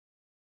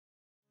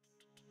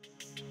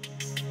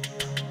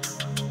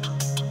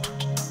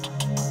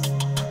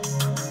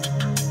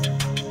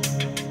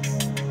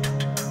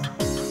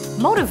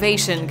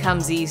Motivation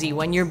comes easy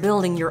when you're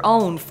building your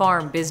own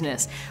farm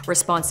business.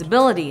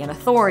 Responsibility and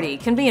authority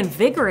can be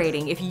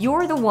invigorating if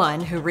you're the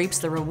one who reaps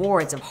the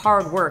rewards of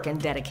hard work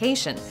and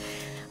dedication.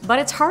 But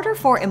it's harder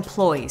for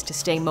employees to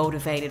stay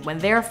motivated when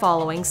they're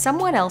following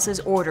someone else's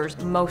orders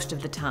most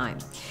of the time.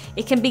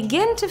 It can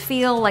begin to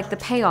feel like the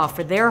payoff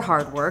for their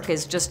hard work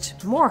is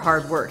just more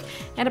hard work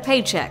and a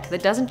paycheck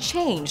that doesn't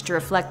change to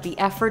reflect the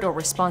effort or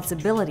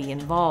responsibility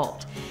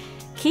involved.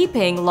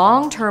 Keeping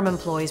long-term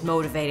employees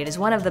motivated is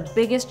one of the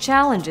biggest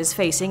challenges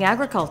facing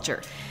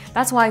agriculture.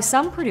 That's why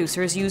some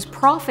producers use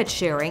profit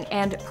sharing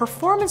and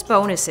performance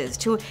bonuses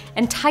to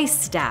entice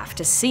staff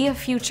to see a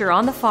future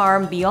on the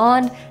farm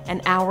beyond an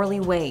hourly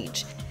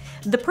wage.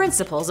 The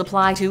principles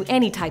apply to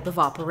any type of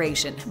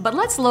operation, but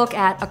let's look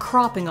at a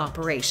cropping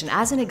operation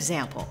as an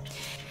example.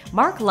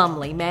 Mark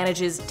Lumley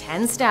manages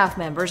 10 staff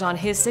members on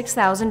his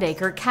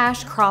 6,000-acre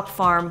cash crop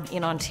farm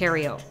in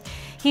Ontario.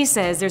 He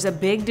says there's a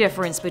big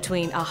difference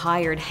between a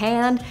hired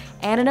hand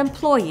and an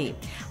employee.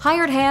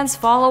 Hired hands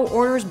follow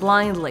orders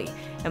blindly.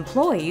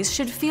 Employees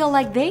should feel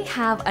like they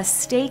have a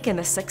stake in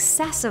the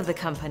success of the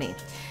company.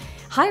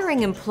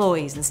 Hiring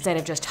employees instead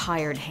of just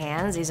hired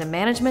hands is a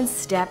management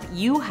step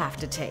you have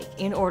to take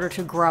in order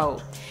to grow.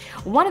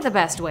 One of the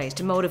best ways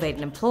to motivate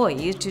an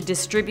employee is to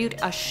distribute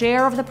a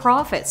share of the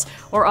profits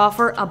or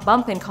offer a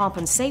bump in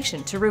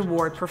compensation to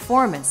reward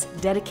performance,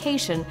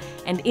 dedication,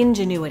 and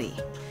ingenuity.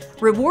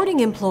 Rewarding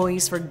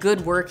employees for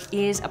good work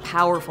is a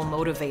powerful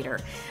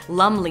motivator.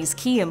 Lumley's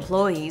key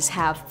employees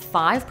have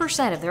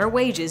 5% of their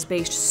wages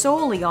based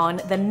solely on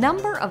the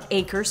number of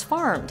acres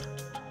farmed.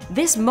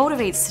 This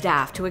motivates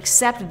staff to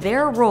accept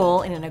their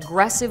role in an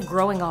aggressive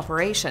growing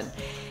operation.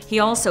 He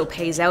also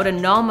pays out a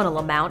nominal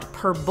amount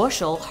per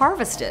bushel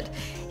harvested.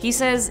 He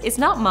says it's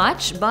not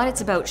much, but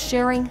it's about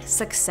sharing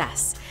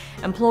success.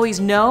 Employees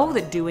know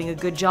that doing a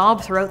good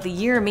job throughout the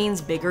year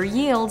means bigger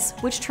yields,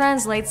 which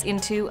translates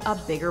into a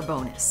bigger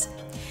bonus.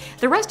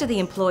 The rest of the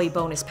employee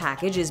bonus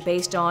package is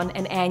based on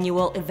an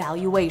annual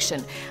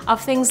evaluation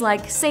of things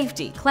like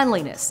safety,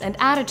 cleanliness, and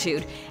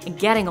attitude, and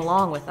getting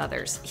along with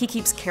others. He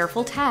keeps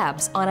careful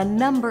tabs on a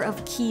number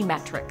of key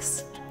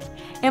metrics.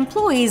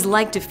 Employees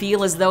like to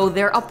feel as though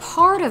they're a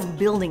part of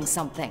building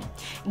something.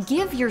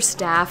 Give your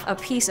staff a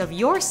piece of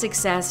your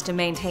success to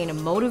maintain a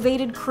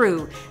motivated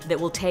crew that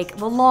will take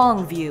the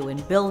long view in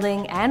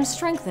building and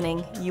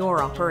strengthening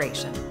your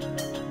operation.